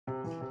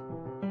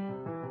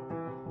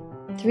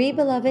Three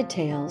Beloved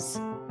Tales,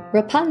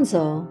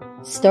 Rapunzel,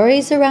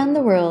 Stories Around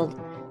the World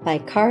by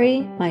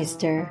Cari,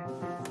 Meister.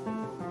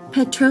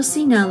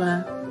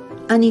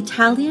 Petrosinella, an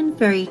Italian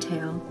fairy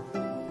tale,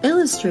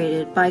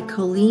 illustrated by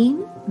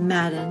Colleen,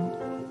 Madden.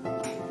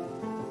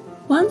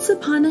 Once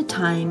upon a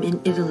time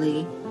in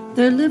Italy,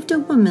 there lived a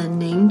woman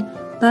named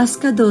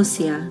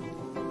Bascadocia.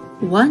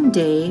 One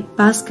day,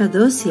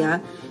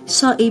 Bascadocia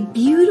saw a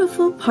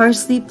beautiful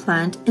parsley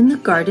plant in the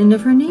garden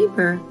of her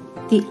neighbor,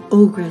 the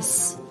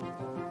ogress.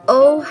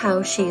 Oh,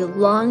 how she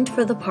longed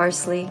for the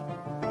parsley!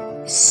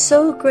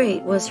 So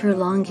great was her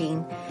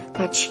longing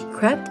that she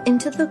crept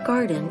into the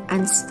garden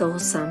and stole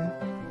some.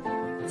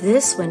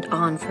 This went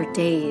on for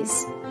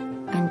days,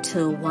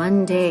 until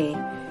one day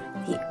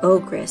the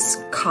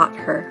ogress caught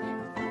her.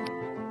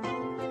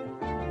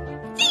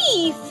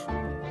 "Thief!"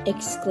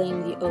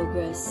 exclaimed the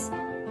ogress.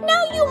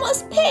 "Now you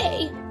must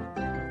pay!"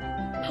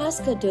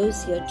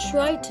 Bascadocia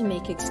tried to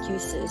make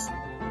excuses,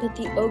 but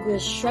the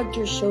ogress shrugged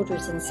her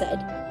shoulders and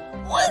said,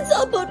 "What's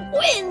up but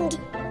wind?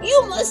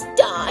 You must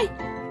die,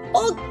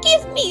 or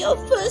give me your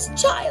first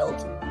child."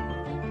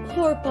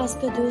 Poor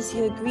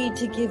Bascadocia agreed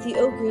to give the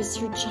ogress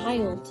her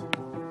child.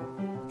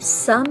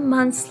 Some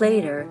months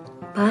later,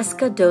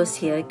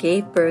 Bascadocia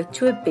gave birth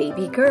to a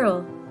baby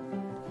girl.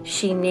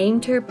 She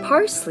named her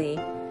Parsley,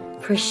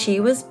 for she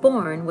was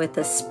born with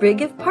a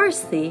sprig of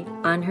parsley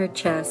on her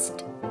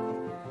chest.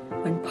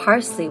 When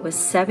Parsley was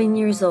 7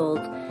 years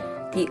old,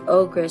 the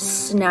ogress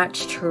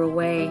snatched her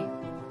away.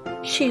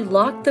 She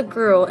locked the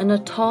girl in a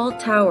tall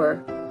tower.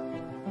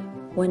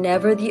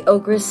 Whenever the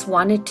ogress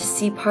wanted to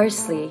see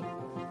Parsley,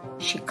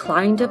 she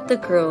climbed up the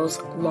girl's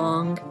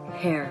long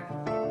hair.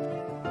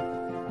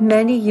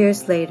 Many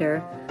years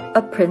later,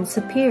 a prince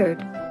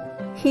appeared.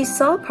 He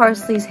saw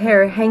Parsley's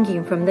hair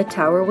hanging from the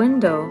tower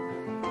window.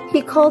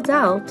 He called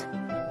out.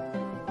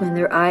 When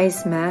their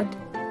eyes met,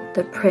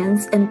 the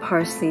prince and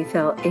Parsley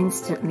fell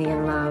instantly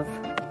in love.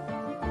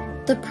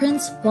 The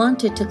prince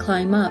wanted to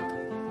climb up,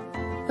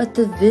 but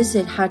the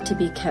visit had to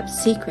be kept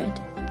secret.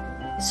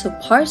 So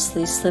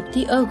Parsley slipped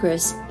the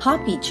ogress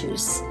poppy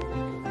juice.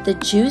 The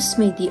juice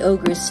made the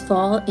ogress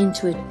fall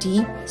into a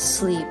deep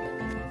sleep.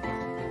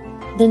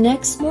 The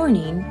next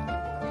morning,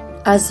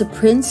 as the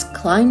prince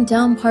climbed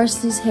down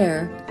Parsley's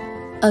hair,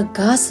 a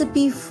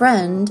gossipy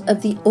friend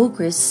of the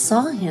ogress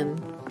saw him.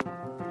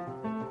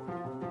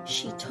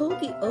 She told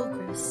the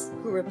ogress,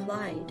 who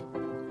replied,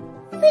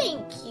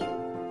 "Thank you,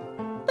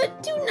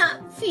 but do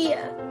not fear.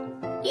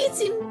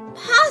 It's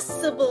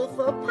impossible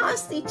for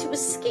Parsley to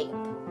escape.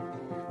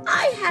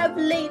 I have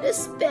laid a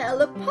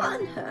spell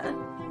upon her.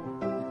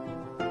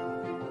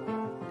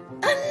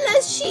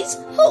 Unless she's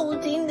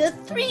holding the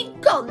 3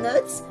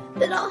 gallnuts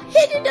that are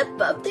hidden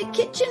above the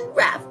kitchen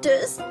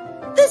rafters,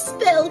 the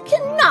spell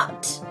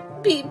cannot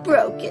be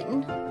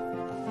broken."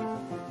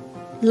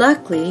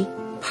 Luckily,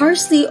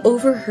 Parsley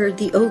overheard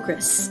the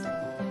ogress.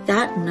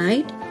 That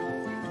night,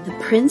 when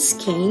the prince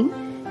came,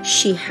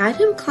 she had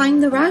him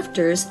climb the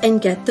rafters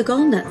and get the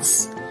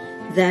gallnuts.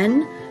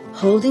 Then,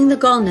 holding the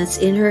gallnuts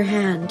in her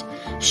hand,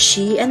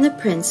 she and the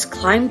prince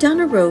climbed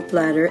down a rope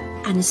ladder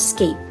and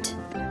escaped.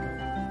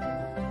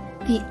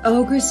 The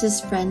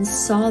ogress's friends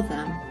saw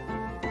them.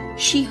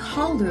 She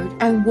hollered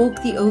and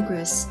woke the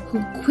ogress,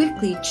 who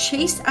quickly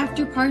chased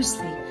after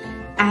Parsley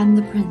and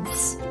the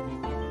prince.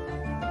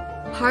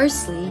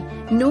 Parsley,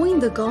 knowing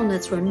the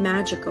gallnuts were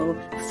magical,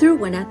 threw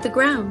one at the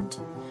ground.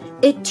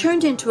 It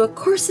turned into a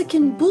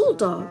Corsican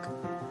bulldog.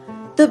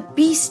 The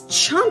beast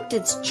chomped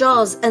its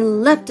jaws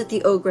and leapt at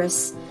the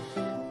ogress.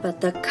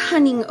 But the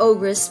cunning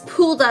ogress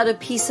pulled out a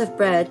piece of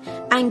bread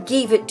and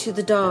gave it to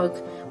the dog,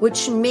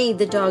 which made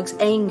the dog's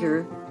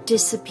anger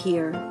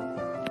disappear.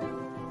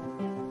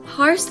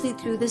 Parsley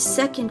threw the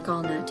second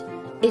gallnut.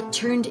 It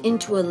turned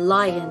into a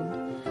lion.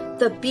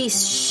 The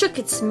beast shook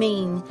its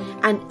mane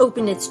and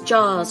opened its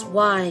jaws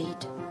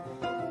wide.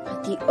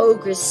 But the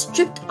ogress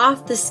stripped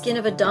off the skin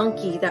of a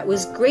donkey that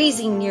was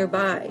grazing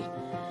nearby.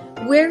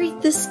 Wearing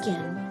the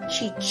skin,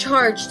 she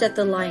charged at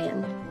the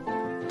lion.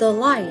 The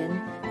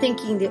lion,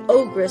 thinking the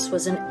ogress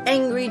was an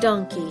angry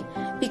donkey,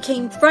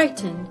 became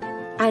frightened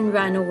and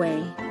ran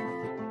away.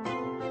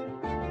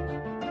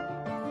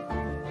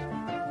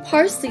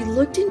 Parsley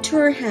looked into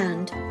her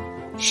hand.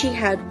 She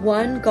had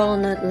 1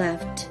 gallnut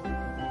left.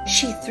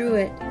 She threw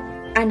it,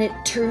 and it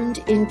turned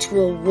into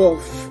a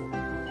wolf.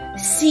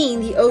 Seeing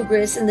the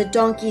ogress in the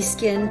donkey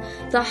skin,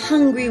 the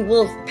hungry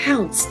wolf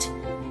pounced.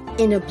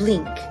 In a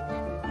blink,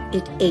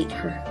 it ate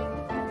her.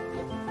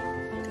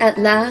 At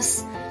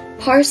last,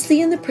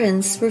 Parsley and the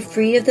prince were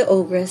free of the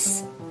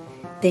ogress.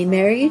 They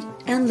married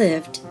and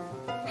lived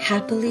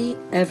happily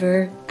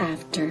ever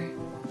after.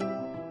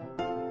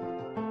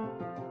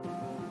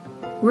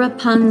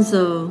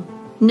 Rapunzel,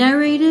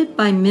 narrated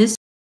by Meister.